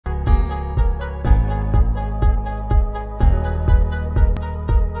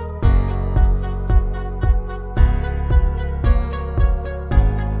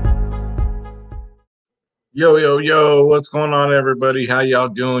Yo, yo, yo, what's going on, everybody? How y'all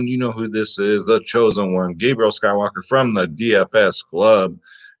doing? You know who this is, the chosen one, Gabriel Skywalker from the DFS Club,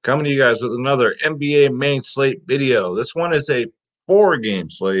 coming to you guys with another NBA main slate video. This one is a four-game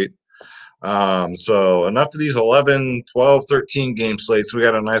slate. So enough of these 11, 12, 13 game slates. We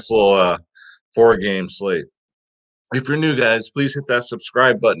got a nice little four-game slate. If you're new, guys, please hit that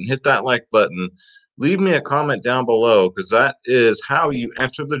subscribe button, hit that like button, leave me a comment down below because that is how you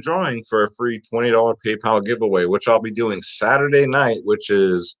enter the drawing for a free $20 PayPal giveaway, which I'll be doing Saturday night, which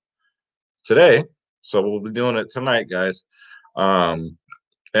is today. So we'll be doing it tonight, guys. Um,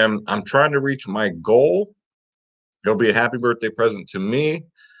 and I'm trying to reach my goal. It'll be a happy birthday present to me.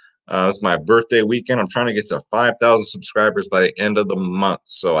 It's my birthday weekend. I'm trying to get to 5,000 subscribers by the end of the month.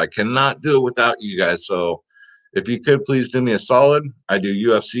 So I cannot do it without you guys. So if you could please do me a solid. I do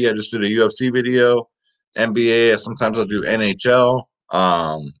UFC. I just did a UFC video. NBA. Sometimes I'll do NHL.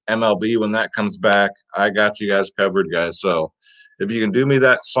 MLB when that comes back. I got you guys covered, guys. So if you can do me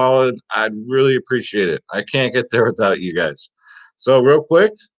that solid, I'd really appreciate it. I can't get there without you guys. So real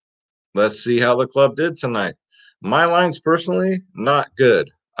quick, let's see how the club did tonight. My lines personally, not good.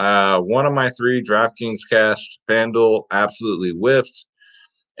 One of my three DraftKings cashed. FanDuel absolutely whiffed.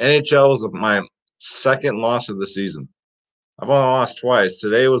 NHL was my second loss of the season. I've only lost twice.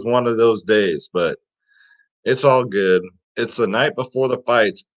 Today was one of those days, but it's all good. It's the night before the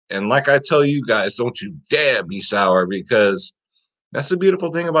fights. And like I tell you guys, don't you dare be sour because that's the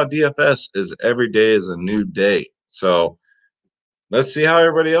beautiful thing about DFS is every day is a new day. So let's see how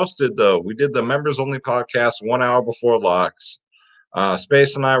everybody else did, though. We did the members only podcast 1 hour before locks.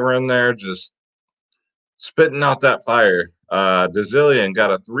 Space and I were in there just spitting out that fire. Dezillion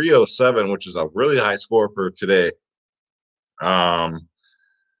got a 307, which is a really high score for today.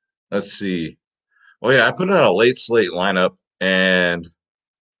 Let's see. Oh, yeah, I put in a late slate lineup and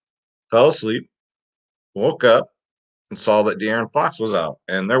fell asleep, woke up, and saw that De'Aaron Fox was out.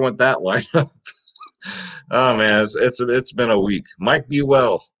 And there went that lineup. Oh, man, it's been a week. Mike B.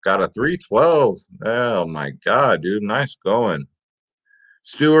 Well got a 312. Oh, my God, dude. Nice going.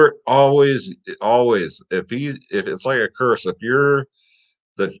 Stewart always, if it's like a curse, if you're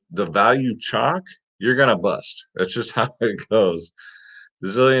the value chalk, you're gonna bust. That's just how it goes.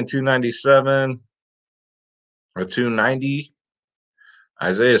 Zillion 297 or 290.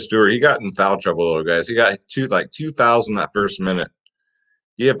 Isaiah Stewart, he got in foul trouble, though, guys. He got 2,000 that first minute.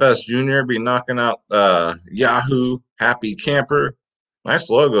 DFS Junior be knocking out Yahoo Happy Camper.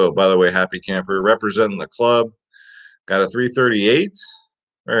 Nice logo, by the way, Happy Camper, representing the club. Got a 338.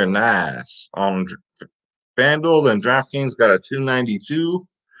 Very nice. On FanDuel, then DraftKings got a 292.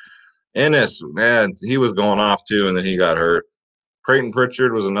 Ennis, man, he was going off too, and then he got hurt. Creighton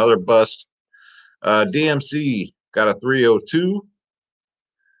Pritchard was another bust. DMC got a 302.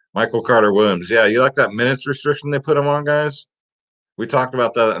 Michael Carter Williams. Yeah, you like that minutes restriction they put him on, guys? We talked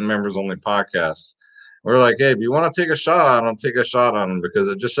about that in members only podcast. We're like, hey, if you want to take a shot on him, take a shot on him because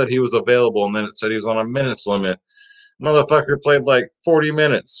it just said he was available and then it said he was on a minutes limit. Motherfucker played like 40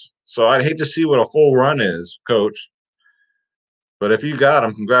 minutes. So I'd hate to see what a full run is, coach. But if you got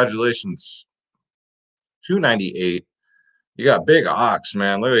him, congratulations. 298. You got Big Ox,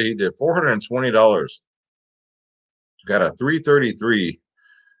 man. Look at he did $420. Got a 333.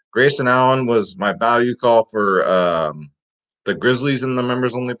 Grayson Allen was my value call for the Grizzlies in the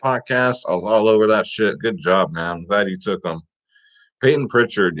members only podcast. I was all over that shit. Good job, man. I'm glad you took him. Peyton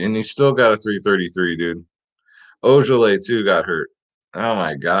Pritchard, and he still got a 333, dude. Ojale, too, got hurt. Oh,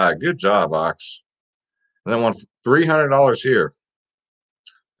 my God. Good job, Ox. And then won $300 here.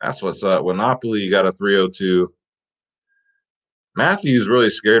 That's what's up. Monopoly got a 302. Matthews really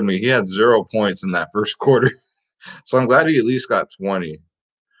scared me. He had 0 points in that first quarter. So I'm glad he at least got 20.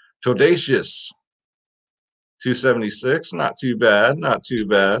 Todacious, 276. Not too bad. Not too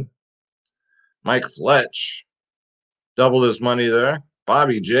bad. Mike Fletch, doubled his money there.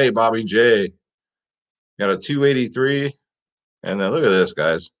 Bobby J. Got a 283. And then look at this,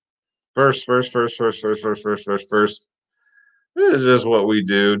 guys. First. This is just what we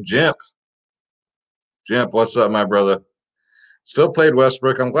do. Jimp, what's up, my brother? Still played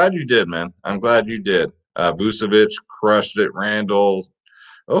Westbrook. I'm glad you did, man. I'm glad you did. Vucevic crushed it. Randall.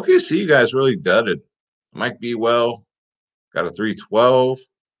 OKC, you guys really dudded. Mike B. Well got a 312.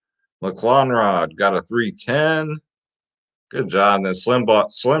 LaClonrod got a 310. Good job. And then Slim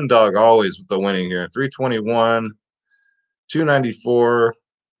Dog always with the winning here. 321, 294,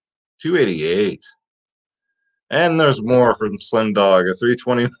 288. And there's more from Slim Dog, a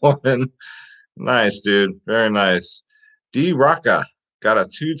 321. Nice, dude. Very nice. D. Rocca got a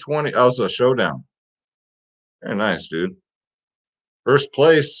 220. Also, a showdown. Very nice, dude. First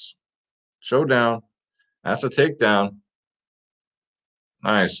place, showdown. That's a takedown.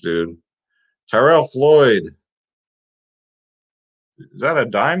 Nice, dude. Tyrell Floyd. Is that a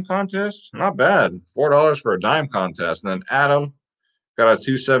dime contest? Not bad. $4 for a dime contest. And then Adam got a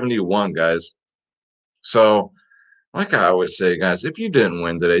 271, guys. So, like I always say, guys, if you didn't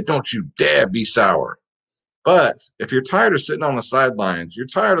win today, don't you dare be sour. But if you're tired of sitting on the sidelines, you're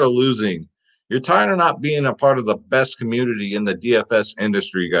tired of losing, you're tired of not being a part of the best community in the DFS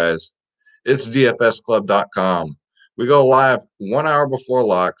industry, guys, it's dfsclub.com. We go live 1 hour before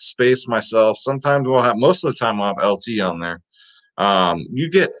lock, space myself. Sometimes we'll have, most of the time, I'll have LT on there. You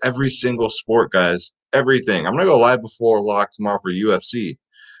get every single sport, guys, everything. I'm going to go live before lock tomorrow for UFC.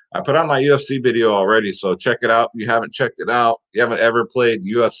 I put out my UFC video already, so check it out. If you haven't checked it out, you haven't ever played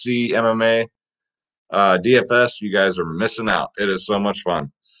UFC, MMA, DFS, you guys are missing out. It is so much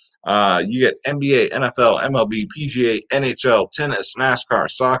fun. You get NBA, NFL, MLB, PGA, NHL, tennis, NASCAR,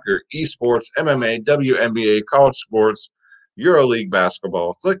 soccer, esports, MMA, WNBA, college sports, EuroLeague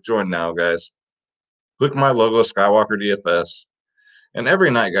basketball. Click join now, guys. Click my logo, Skywalker DFS. And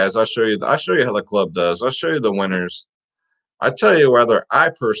every night, guys, I'll show you how the club does. I'll show you the winners. I tell you whether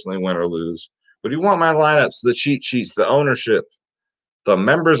I personally win or lose. But you want my lineups, the cheat sheets, the ownership, the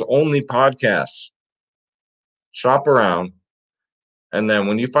members only podcasts. Shop around. And then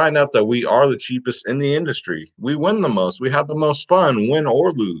when you find out that we are the cheapest in the industry, we win the most. We have the most fun, win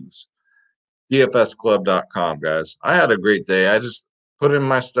or lose. DFSclub.com, guys. I had a great day. I just put in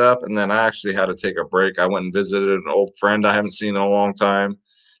my stuff, and then I actually had to take a break. I went and visited an old friend I haven't seen in a long time,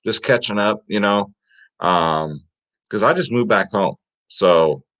 just catching up, because I just moved back home.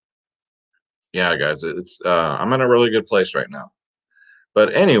 So, yeah, guys, I'm in a really good place right now.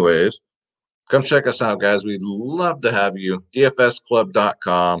 But anyways, come check us out, guys. We'd love to have you.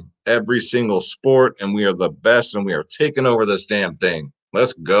 DFSclub.com, every single sport, and we are the best, and we are taking over this damn thing.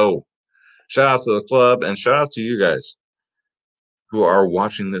 Let's go. Shout out to the club, and shout out to you guys who are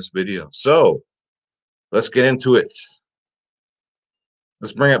watching this video. So, let's get into it.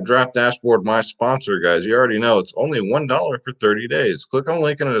 Let's bring up Draft Dashboard, my sponsor, guys. You already know it's only $1 for 30 days. Click on the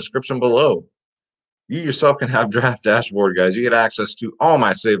link in the description below. You yourself can have Draft Dashboard, guys. You get access to all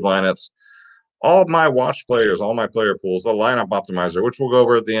my saved lineups, all of my watch players, all my player pools, the lineup optimizer, which we'll go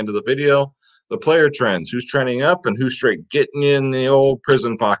over at the end of the video, the player trends, who's trending up and who's straight getting in the old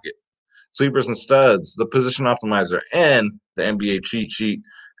prison pocket, sleepers and studs, the position optimizer, and the NBA cheat sheet.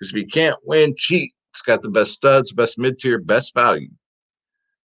 Because if you can't win, cheat. It's got the best studs, best mid-tier, best value.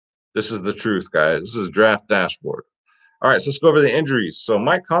 This is the truth, guys. This is Draft Dashboard. All right, so let's go over the injuries. So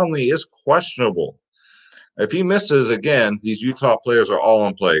Mike Conley is questionable. If he misses, again, these Utah players are all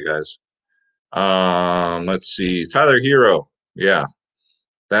in play, guys. Let's see. Tyler Hero. Yeah,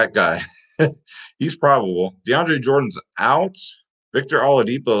 that guy. He's probable. DeAndre Jordan's out. Victor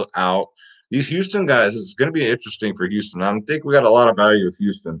Oladipo out. These Houston guys, it's going to be interesting for Houston. I think we got a lot of value with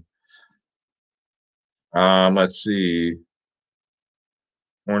Houston. Let's see.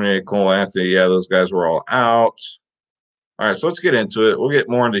 Fournier, Cole Anthony. Yeah, those guys were all out. All right, so let's get into it. We'll get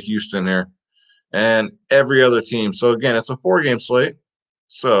more into Houston here and every other team. So, again, it's a 4-game slate.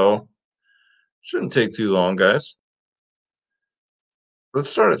 So, shouldn't take too long, guys. Let's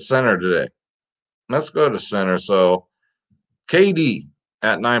start at center today. Let's go to center. So, KD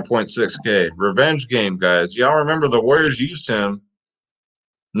at 9.6K. Revenge game, guys. Y'all remember the Warriors used him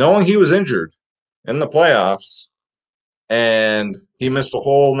knowing he was injured in the playoffs, and he missed a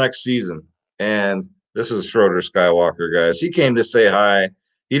whole next season. And this is Schroeder Skywalker, guys. He came to say hi.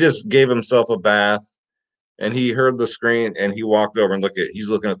 He just gave himself a bath, and he heard the screen, and he walked over and he's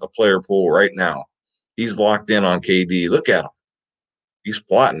looking at the player pool right now. He's locked in on KD. Look at him. He's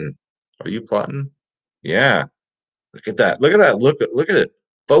plotting. Are you plotting? Yeah. Look at that. Look at that. Look at it.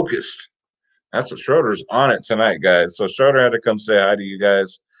 Focused. That's what Schroeder's on it tonight, guys. So Schroeder had to come say hi to you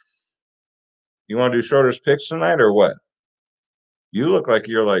guys. You want to do Schroeder's picks tonight or what? You look like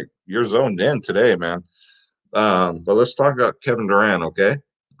you're zoned in today, man. But let's talk about Kevin Durant, okay?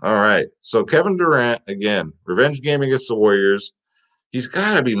 All right. So Kevin Durant, again, revenge game against the Warriors. He's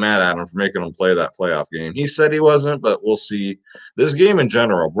got to be mad at him for making him play that playoff game. He said he wasn't, but we'll see. This game in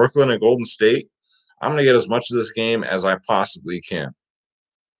general, Brooklyn and Golden State, I'm going to get as much of this game as I possibly can.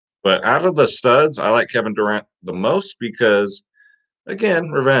 But out of the studs, I like Kevin Durant the most because, again,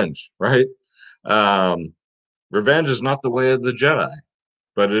 revenge, right? Revenge is not the way of the Jedi,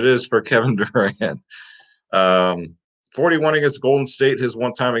 but it is for Kevin Durant. 41 against Golden State, his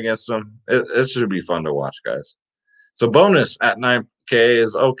one time against them. It should be fun to watch, guys. So bonus at 9K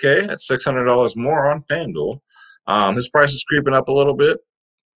is okay at $600 more on FanDuel. His price is creeping up a little bit.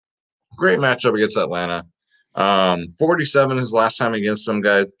 Great matchup against Atlanta. 47 his last time against them,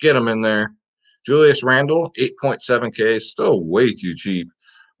 guys. Get him in there. Julius Randle, 8.7K, still way too cheap.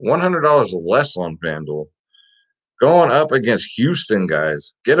 $100 less on FanDuel. Going up against Houston,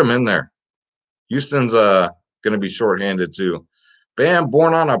 guys. Get him in there. Houston's going to be shorthanded too. Bam,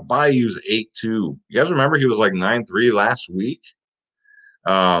 born on a Bayou's 8-2. You guys remember he was like 9-3 last week?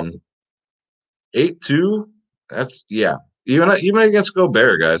 8-2. That's yeah. Even against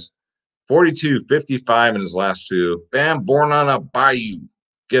Gobert, guys. 42, 55 in his last two. Bam, born on a Bayou.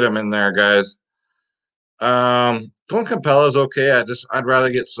 Get him in there, guys. Clint Capella's okay. I'd rather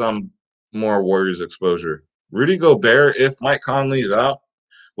get some more Warriors exposure. Rudy Gobert, if Mike Conley's out.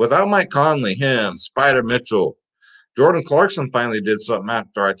 Without Mike Conley, him, Spider Mitchell, Jordan Clarkson finally did something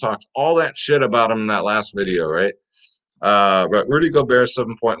after I talked all that shit about him in that last video, right? But Rudy Gobert,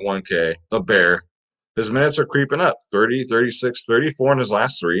 7.1K, the Bear. His minutes are creeping up, 30, 36, 34 in his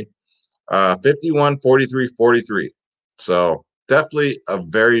last three, 51, 43, 43. So definitely a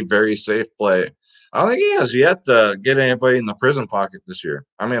very, very safe play. I don't think he has yet to get anybody in the prison pocket this year.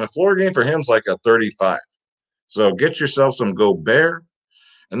 I mean, a floor game for him is like a 35. So get yourself some Gobert.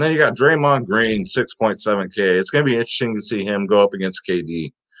 And then you got Draymond Green, 6.7K. It's going to be interesting to see him go up against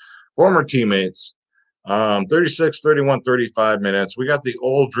KD. Former teammates, 36, 31, 35 minutes. We got the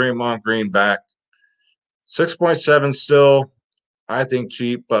old Draymond Green back. 6.7 still, I think,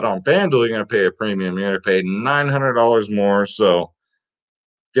 cheap. But on FanDuel, you're going to pay a premium. You're going to pay $900 more. So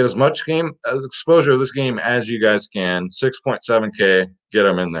get as much game exposure of this game as you guys can. 6.7K, get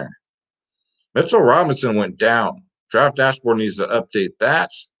them in there. Mitchell Robinson went down. Draft Dashboard needs to update that.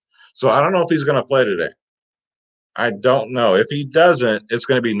 So I don't know if he's going to play today. I don't know. If he doesn't, it's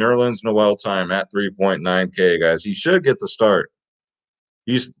going to be Nerlens Noel time at 3.9K, guys. He should get the start.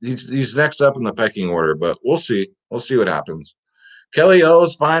 He's next up in the pecking order, but we'll see. We'll see what happens. Kelly O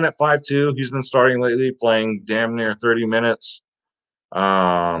is fine at 5.2. He's been starting lately, playing damn near 30 minutes.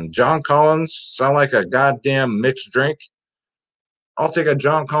 John Collins, sound like a goddamn mixed drink. I'll take a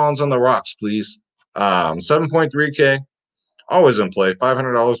John Collins on the rocks, please. 7.3K. Always in play.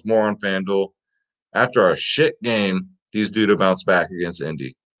 $500 more on FanDuel. After a shit game, he's due to bounce back against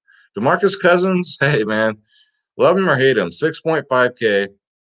Indy. DeMarcus Cousins, hey, man. Love him or hate him. 6.5K.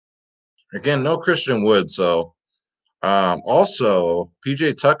 Again, no Christian Wood, so. Also,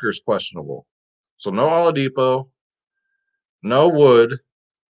 PJ Tucker's questionable. So no Oladipo, no Wood.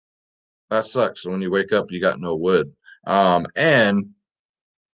 That sucks. So when you wake up, you got no Wood. And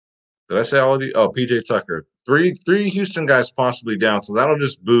did I say Oladipo? Oh, PJ Tucker. Three Houston guys possibly down, so that'll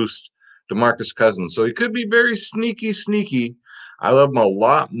just boost DeMarcus Cousins. So he could be very sneaky. I love him a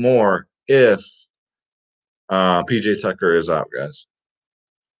lot more if PJ Tucker is out, guys.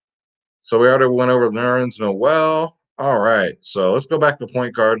 So we already went over Nerlens Noel. All right, so let's go back to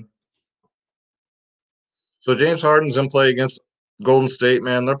point guard. So James Harden's in play against Golden State,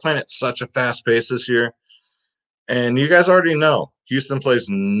 man. They're playing at such a fast pace this year. And you guys already know Houston plays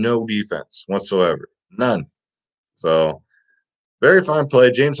no defense whatsoever. None. So very fine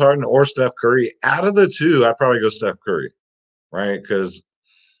play. James Harden or Steph Curry. Out of the two, I'd probably go Steph Curry, right? Because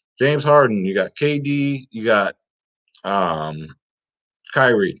James Harden, you got KD, you got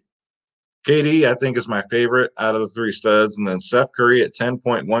Kyrie. KD, I think, is my favorite out of the three studs. And then Steph Curry at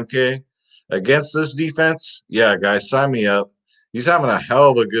 10.1K. Against this defense, yeah, guys, sign me up. He's having a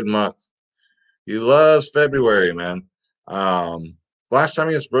hell of a good month. He loves February, man. Last time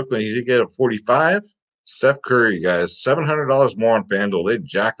against Brooklyn, he did get a 45. Steph Curry, guys, $700 more on FanDuel. They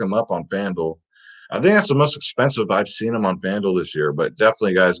jacked him up on FanDuel. I think that's the most expensive I've seen him on FanDuel this year, but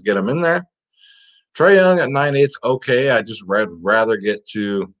definitely, guys, get him in there. Trae Young at 9.8's okay. I just rather get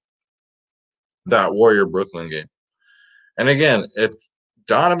to that Warrior Brooklyn game. And again, if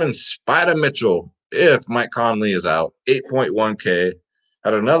Donovan Spider Mitchell, if Mike Conley is out, 8.1K,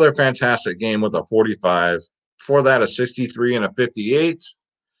 had another fantastic game with a 45. Before that, a 63 and a 58.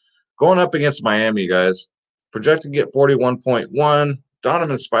 Going up against Miami, guys. Projected to get 41.1.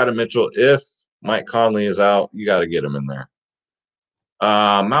 Donovan Spider Mitchell, if Mike Conley is out, you got to get him in there.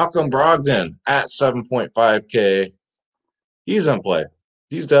 Malcolm Brogdon at 7.5K. He's in play.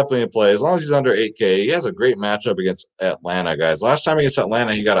 He's definitely in play. As long as he's under 8K, he has a great matchup against Atlanta, guys. Last time against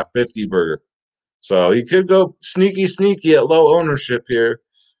Atlanta, he got a 50 burger. So he could go sneaky at low ownership here.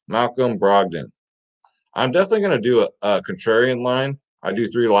 Malcolm Brogdon. I'm definitely going to do a contrarian line. I do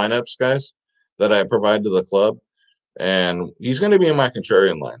 3 lineups, guys, that I provide to the club. And he's going to be in my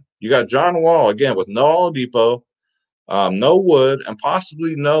contrarian line. You got John Wall, again, with no Oladipo, no Wood, and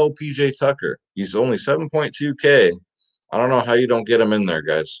possibly no PJ Tucker. He's only 7.2K. I don't know how you don't get him in there,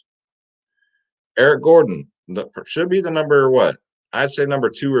 guys. Eric Gordon should be the number what? I'd say number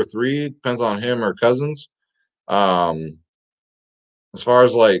 2 or 3. Depends on him or Cousins. As far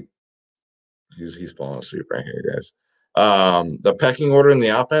as like He's falling asleep right here, guys. The pecking order in the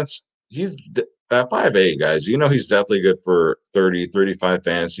offense, he's at 5'8", guys. You know he's definitely good for 30, 35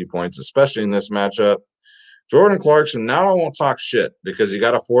 fantasy points, especially in this matchup. Jordan Clarkson, now I won't talk shit because he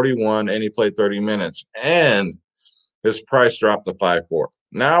got a 41 and he played 30 minutes and his price dropped to 5'4".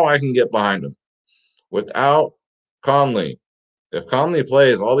 Now I can get behind him. Without Conley, if Conley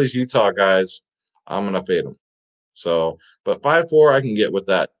plays, all these Utah guys, I'm going to fade them. So, but 5'4", I can get with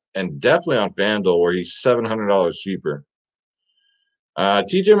that. And definitely on FanDuel where he's $700 cheaper.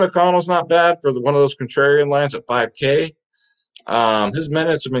 TJ McConnell's not bad for one of those contrarian lines at 5K. His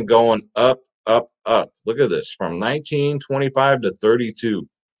minutes have been going up, up, up. Look at this, from 19, 25 to 32.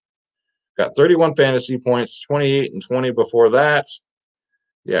 Got 31 fantasy points, 28 and 20 before that.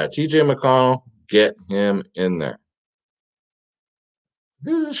 Yeah, TJ McConnell, get him in there.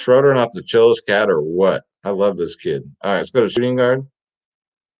 Is Schroeder not the chillest cat or what? I love this kid. All right, let's go to shooting guard.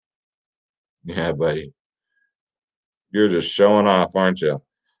 Yeah, buddy. You're just showing off, aren't you?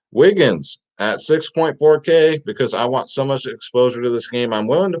 Wiggins at 6.4K because I want so much exposure to this game. I'm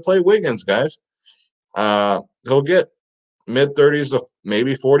willing to play Wiggins, guys. He'll get mid-30s to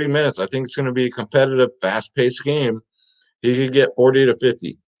maybe 40 minutes. I think it's going to be a competitive, fast-paced game. He could get 40 to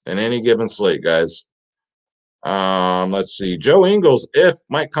 50 in any given slate, guys. Let's see. Joe Ingles, if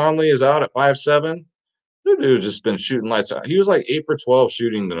Mike Conley is out at 5'7", the dude's just been shooting lights out. He was like 8 for 12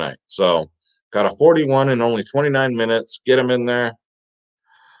 shooting tonight. So got a 41 in only 29 minutes. Get him in there.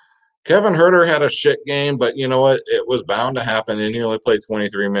 Kevin Huerter had a shit game, but you know what? It was bound to happen, and he only played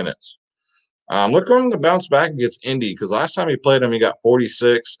 23 minutes. Look for him to bounce back against Indy because last time he played him, he got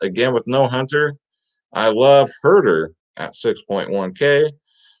 46. Again, with no Hunter, I love Huerter at 6.1K.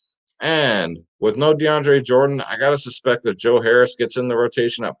 And with no DeAndre Jordan, I got to suspect that Joe Harris gets in the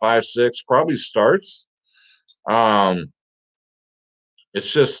rotation at 5'6", probably starts.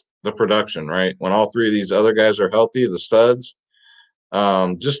 It's just the production, right? When all three of these other guys are healthy, the studs.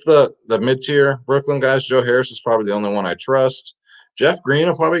 Just the mid-tier Brooklyn guys, Joe Harris is probably the only one I trust. Jeff Green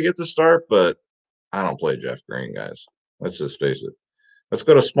will probably get the start, but I don't play Jeff Green, guys. Let's just face it. Let's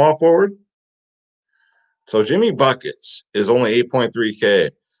go to small forward. So Jimmy Buckets is only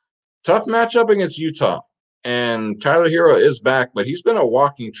 8.3K. Tough matchup against Utah. And Tyler Hero is back, but he's been a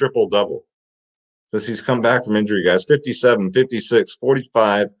walking triple-double since he's come back from injury, guys. 57, 56,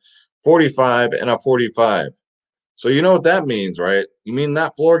 45, 45, and a 45. So you know what that means, right? You mean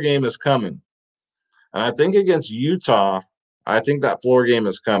that floor game is coming. And I think against Utah, I think that floor game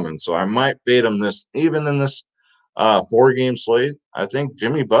is coming. So I might fade him this, even in this 4-game slate. I think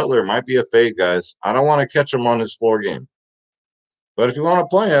Jimmy Butler might be a fade, guys. I don't want to catch him on his floor game. But if you want to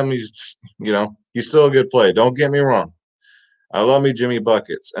play him, he's still a good play. Don't get me wrong. I love me Jimmy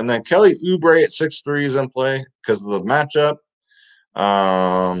Buckets. And then Kelly Oubre at 6'3" is in play because of the matchup.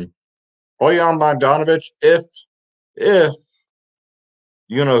 Bojan Bogdanovic, if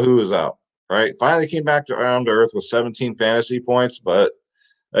you know who is out, right? Finally came back down to earth with 17 fantasy points, but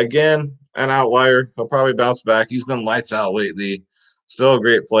again, an outlier. He'll probably bounce back. He's been lights out lately. Still a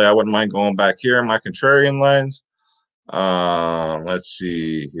great play. I wouldn't mind going back here in my contrarian lines. Let's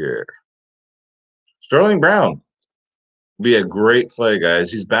see here. Sterling Brown be a great play,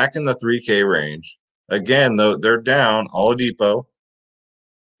 guys. He's back in the 3K range. Again, though, they're down. Oladipo,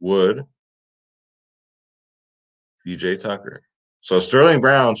 Wood, PJ Tucker. So Sterling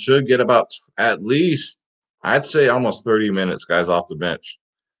Brown should get about at least, I'd say almost 30 minutes, guys, off the bench.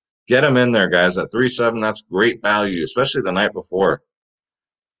 Get him in there, guys. At 3.7, that's great value, especially the night before.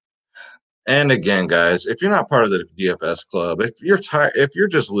 And again, guys, if you're not part of the DFS club, if you're tired, if you're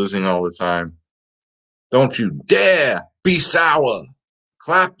just losing all the time, don't you dare be sour.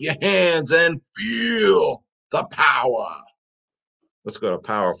 Clap your hands and feel the power. Let's go to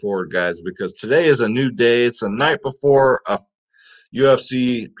power forward, guys, because today is a new day. It's the night before a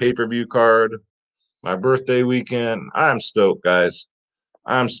UFC pay-per-view card. My birthday weekend. I'm stoked, guys.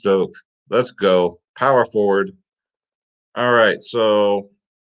 I'm stoked. Let's go. Power forward. All right, so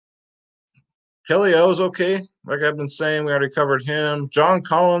Kelly O's okay. Like I've been saying, we already covered him. John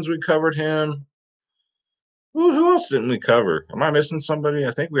Collins, we covered him. Who else didn't we cover? Am I missing somebody?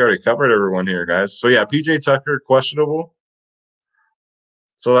 I think we already covered everyone here, guys. So, yeah, PJ Tucker, questionable.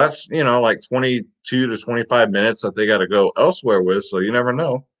 So that's, like 22 to 25 minutes that they got to go elsewhere with. So you never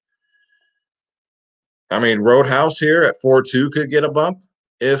know. I mean, Roadhouse here at 4-2 could get a bump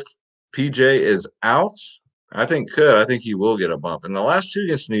if PJ is out. I think he will get a bump. In the last two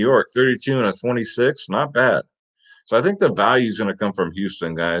against New York, 32 and a 26, not bad. So I think the value is going to come from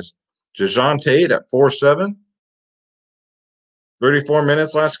Houston, guys. Jajon Tate at 4-7. 34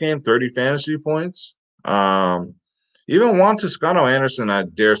 minutes last game, 30 fantasy points. Even Juan Toscano Anderson, I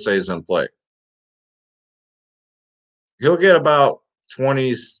dare say, is in play. he'll get about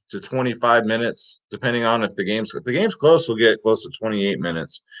 20 to 25 minutes, depending on if the game's close, he'll get close to 28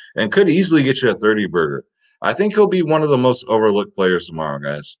 minutes and could easily get you a 30 burger. I think he'll be one of the most overlooked players tomorrow,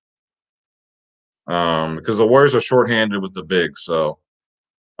 guys. Because the Warriors are shorthanded with the big. So,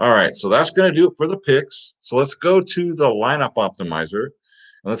 all right. So that's going to do it for the picks. So let's go to the lineup optimizer.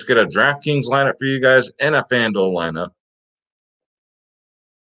 And let's get a DraftKings lineup for you guys and a FanDuel lineup.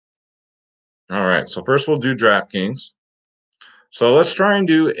 All right. So first we'll do DraftKings. So let's try and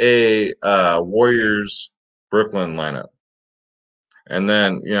do a Warriors Brooklyn lineup. And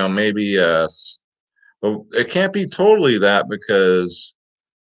then, maybe but it can't be totally that because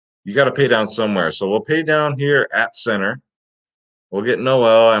you got to pay down somewhere. So we'll pay down here at center. We'll get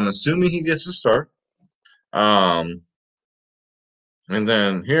Noel. I'm assuming he gets to start. And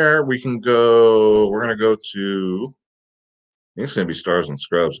then here we can go. We're going to go to, I think it's going to be Stars and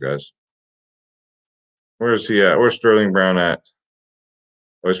Scrubs, guys. Where's he at? Where's Sterling Brown at?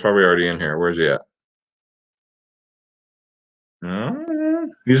 Oh, he's probably already in here. Where's he at?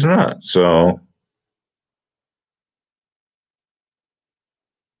 He's not. So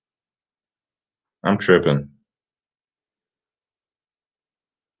I'm tripping.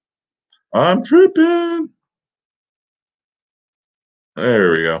 I'm tripping.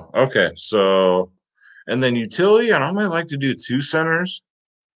 There we go. Okay. So, and then utility, I normally like to do two centers.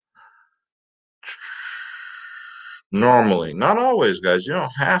 Normally, not always, guys. You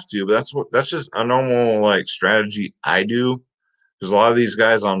don't have to, but that's just a normal like strategy I do because a lot of these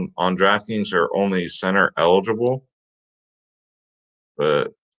guys on DraftKings are only center eligible.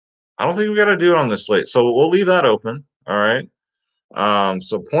 But I don't think we got to do it on this slate, so we'll leave that open. All right.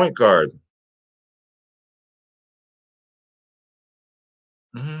 So point guard.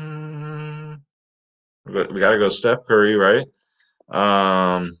 We got to go Steph Curry, right?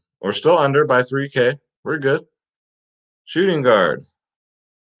 We're still under by 3K. We're good. Shooting guard.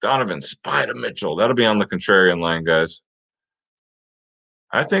 Donovan Spider Mitchell. That'll be on the contrarian line, guys.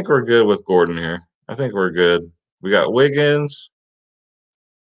 I think we're good with Gordon here. I think we're good. We got Wiggins.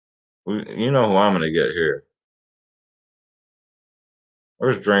 You know who I'm going to get here.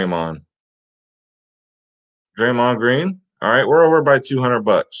 Where's Draymond? Draymond Green. All right, we're over by 200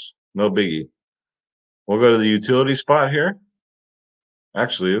 bucks. No biggie. We'll go to the utility spot here.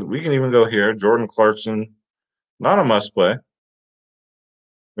 Actually, we can even go here. Jordan Clarkson, not a must play.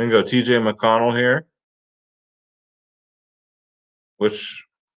 We can go TJ McConnell here, which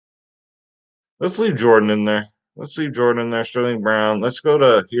let's leave Jordan in there. Let's leave Jordan in there. Sterling Brown. Let's go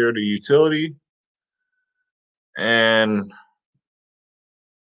to here to utility. And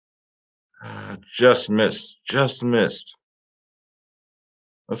just missed. Just missed.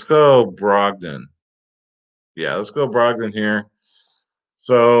 Let's go Brogdon. Yeah, let's go Brogdon here.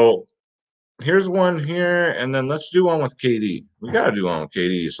 So here's one here, and then let's do one with KD. We got to do one with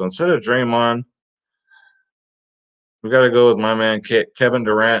KD. So instead of Draymond, we got to go with my man Kevin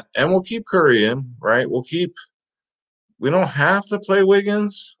Durant, and we'll keep Curry in, right? We don't have to play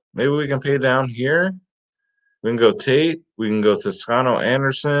Wiggins. Maybe we can pay down here. We can go Tate. We can go Toscano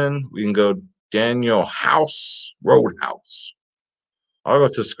Anderson. We can go Daniel Roadhouse. I'll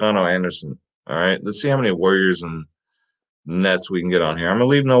go Toscano Anderson. All right. Let's see how many Warriors and Nets we can get on here. I'm gonna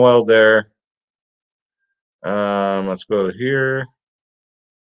leave Noel there. Let's go to here.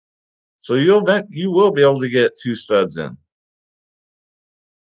 So you will be able to get two studs in.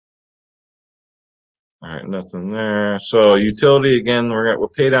 All right, nothing there. So utility again, we'll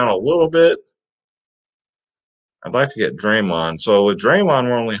pay down a little bit. I'd like to get Draymond. So with Draymond,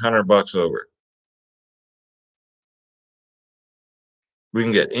 we're only 100 bucks over. We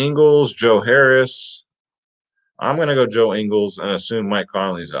can get Ingles, Joe Harris. I'm going to go Joe Ingles and assume Mike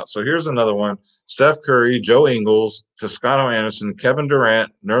Conley's out. So here's another one. Steph Curry, Joe Ingles, Toscano Anderson, Kevin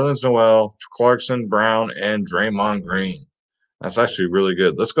Durant, Nerlens Noel, Clarkson, Brown, and Draymond Green. That's actually really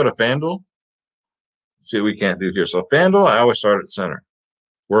good. Let's go to FanDuel. See what we can't do here. So FanDuel, I always start at center.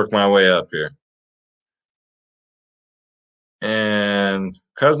 Work my way up here. And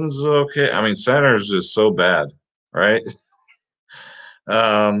Cousins is okay. I mean, center is just so bad, right?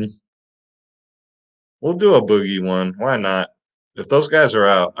 We'll do a boogie one. Why not? If those guys are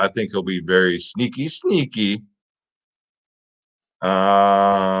out, I think he'll be very sneaky. You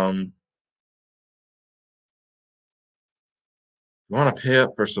want to pay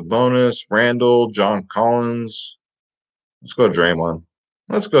up for Sabonis, Randall, John Collins? Let's go Draymond.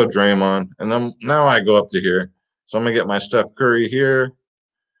 Let's go Draymond. And then now I go up to here. So I'm going to get my Steph Curry here.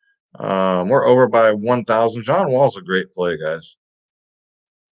 We're over by 1,000. John Wall's a great play, guys.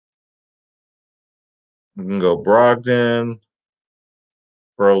 We can go Brogdon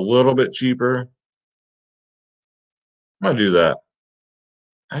for a little bit cheaper. I'm gonna do that.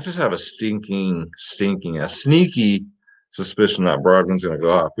 I just have a sneaky suspicion that Brogdon's gonna go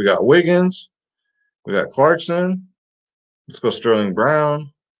off. We got Wiggins, we got Clarkson. Let's go Sterling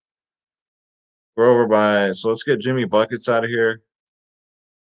Brown. We're over by, so let's get Jimmy Buckets out of here.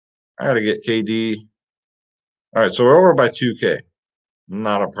 I gotta get KD. All right, so we're over by 2K.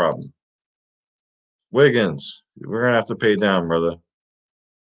 Not a problem. Wiggins, we're gonna have to pay down, brother.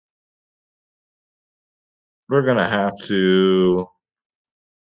 We're gonna have to.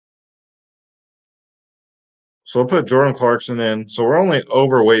 So we'll put Jordan Clarkson in. So we're only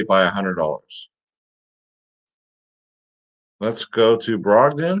overweight by $100. Let's go to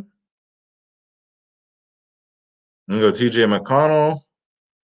Brogdon. And go TJ McConnell.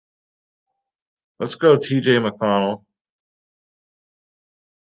 Let's go TJ McConnell.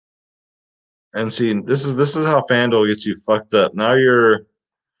 And see, this is how FanDuel gets you fucked up. Now you're,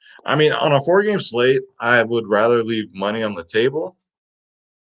 I mean, on a 4-game slate, I would rather leave money on the table,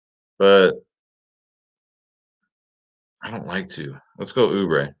 but I don't like to. Let's go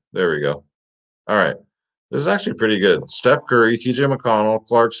Oubre. There we go. All right. This is actually pretty good. Steph Curry, TJ McConnell,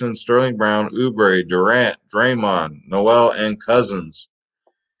 Clarkson, Sterling Brown, Oubre, Durant, Draymond, Noel, and Cousins.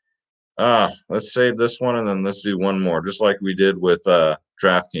 Let's save this one and then let's do one more, just like we did with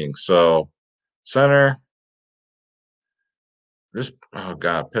DraftKings. So center. Just oh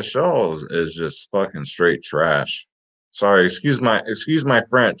god, Peshol is just fucking straight trash. Sorry, excuse my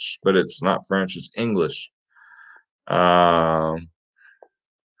French, but it's not French, it's English. Um,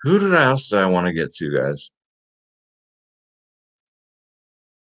 who else did I want to get to, guys?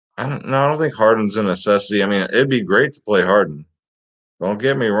 I don't know. I don't think Harden's a necessity. I mean, it'd be great to play Harden. Don't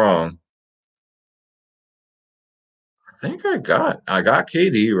get me wrong. I think I got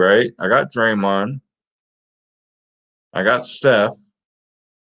KD, right? I got Draymond. I got Steph.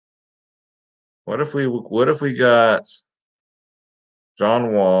 What if we got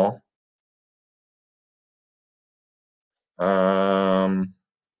John Wall? Um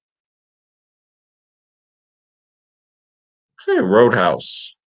say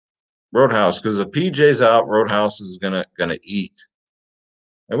Roadhouse. Roadhouse, because if PJ's out, Roadhouse is gonna eat.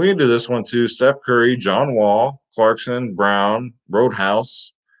 And we can do this one too. Steph Curry, John Wall, Clarkson, Brown,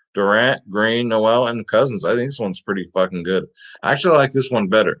 Roadhouse, Durant, Green, Noel, and Cousins. I think this one's pretty fucking good. I actually like this one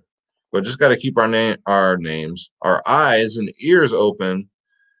better. But just got to keep our names, our eyes and ears open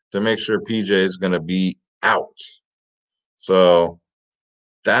to make sure PJ is gonna be out. So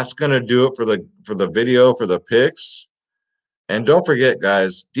that's gonna do it for the video for the picks. And don't forget,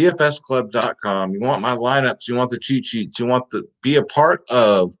 guys, dfsclub.com. You want my lineups, you want the cheat sheets, you want to be a part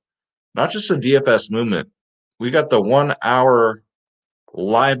of not just the DFS movement. We got the 1 hour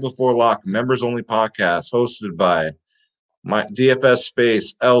live before lock members only podcast hosted by my DFS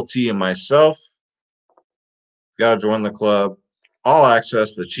Space, LT, and myself. Got to join the club. All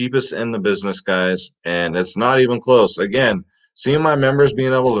access, the cheapest in the business, guys. And it's not even close. Again, seeing my members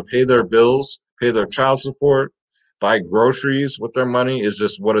being able to pay their bills, pay their child support, buy groceries with their money is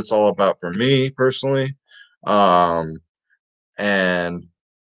just what it's all about for me personally. And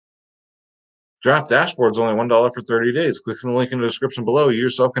Draft Dashboard is only $1 for 30 days. Click on the link in the description below. You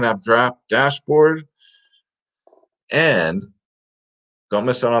yourself can have Draft Dashboard. And don't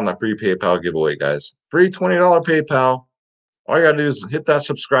miss out on the free PayPal giveaway, guys. Free $20 PayPal. All you got to do is hit that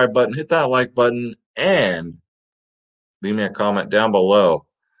subscribe button, hit that like button, and leave me a comment down below.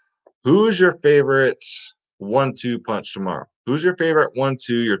 Who's your favorite 1-2 punch tomorrow? Who's your favorite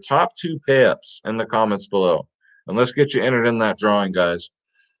 1-2, your top 2 pay-ups in the comments below? And let's get you entered in that drawing, guys.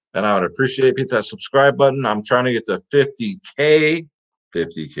 And I would appreciate if you hit that subscribe button. I'm trying to get to 50K,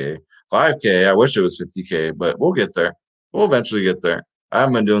 5K. I wish it was 50K, but we'll get there. We'll eventually get there. I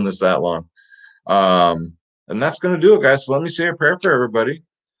haven't been doing this that long. And that's going to do it, guys. So let me say a prayer for everybody.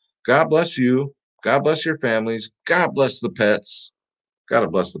 God bless you. God bless your families. God bless the pets.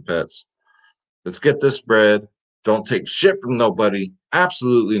 God bless the pets. Let's get this bread. Don't take shit from nobody.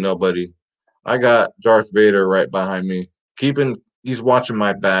 Absolutely nobody. I got Darth Vader right behind me. He's watching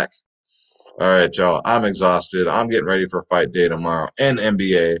my back. All right, y'all. I'm exhausted. I'm getting ready for fight day tomorrow and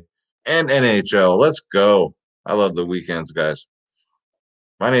NBA and NHL. Let's go. I love the weekends, guys.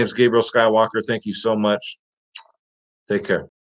 My name is Gabriel Skywalker. Thank you so much. Take care.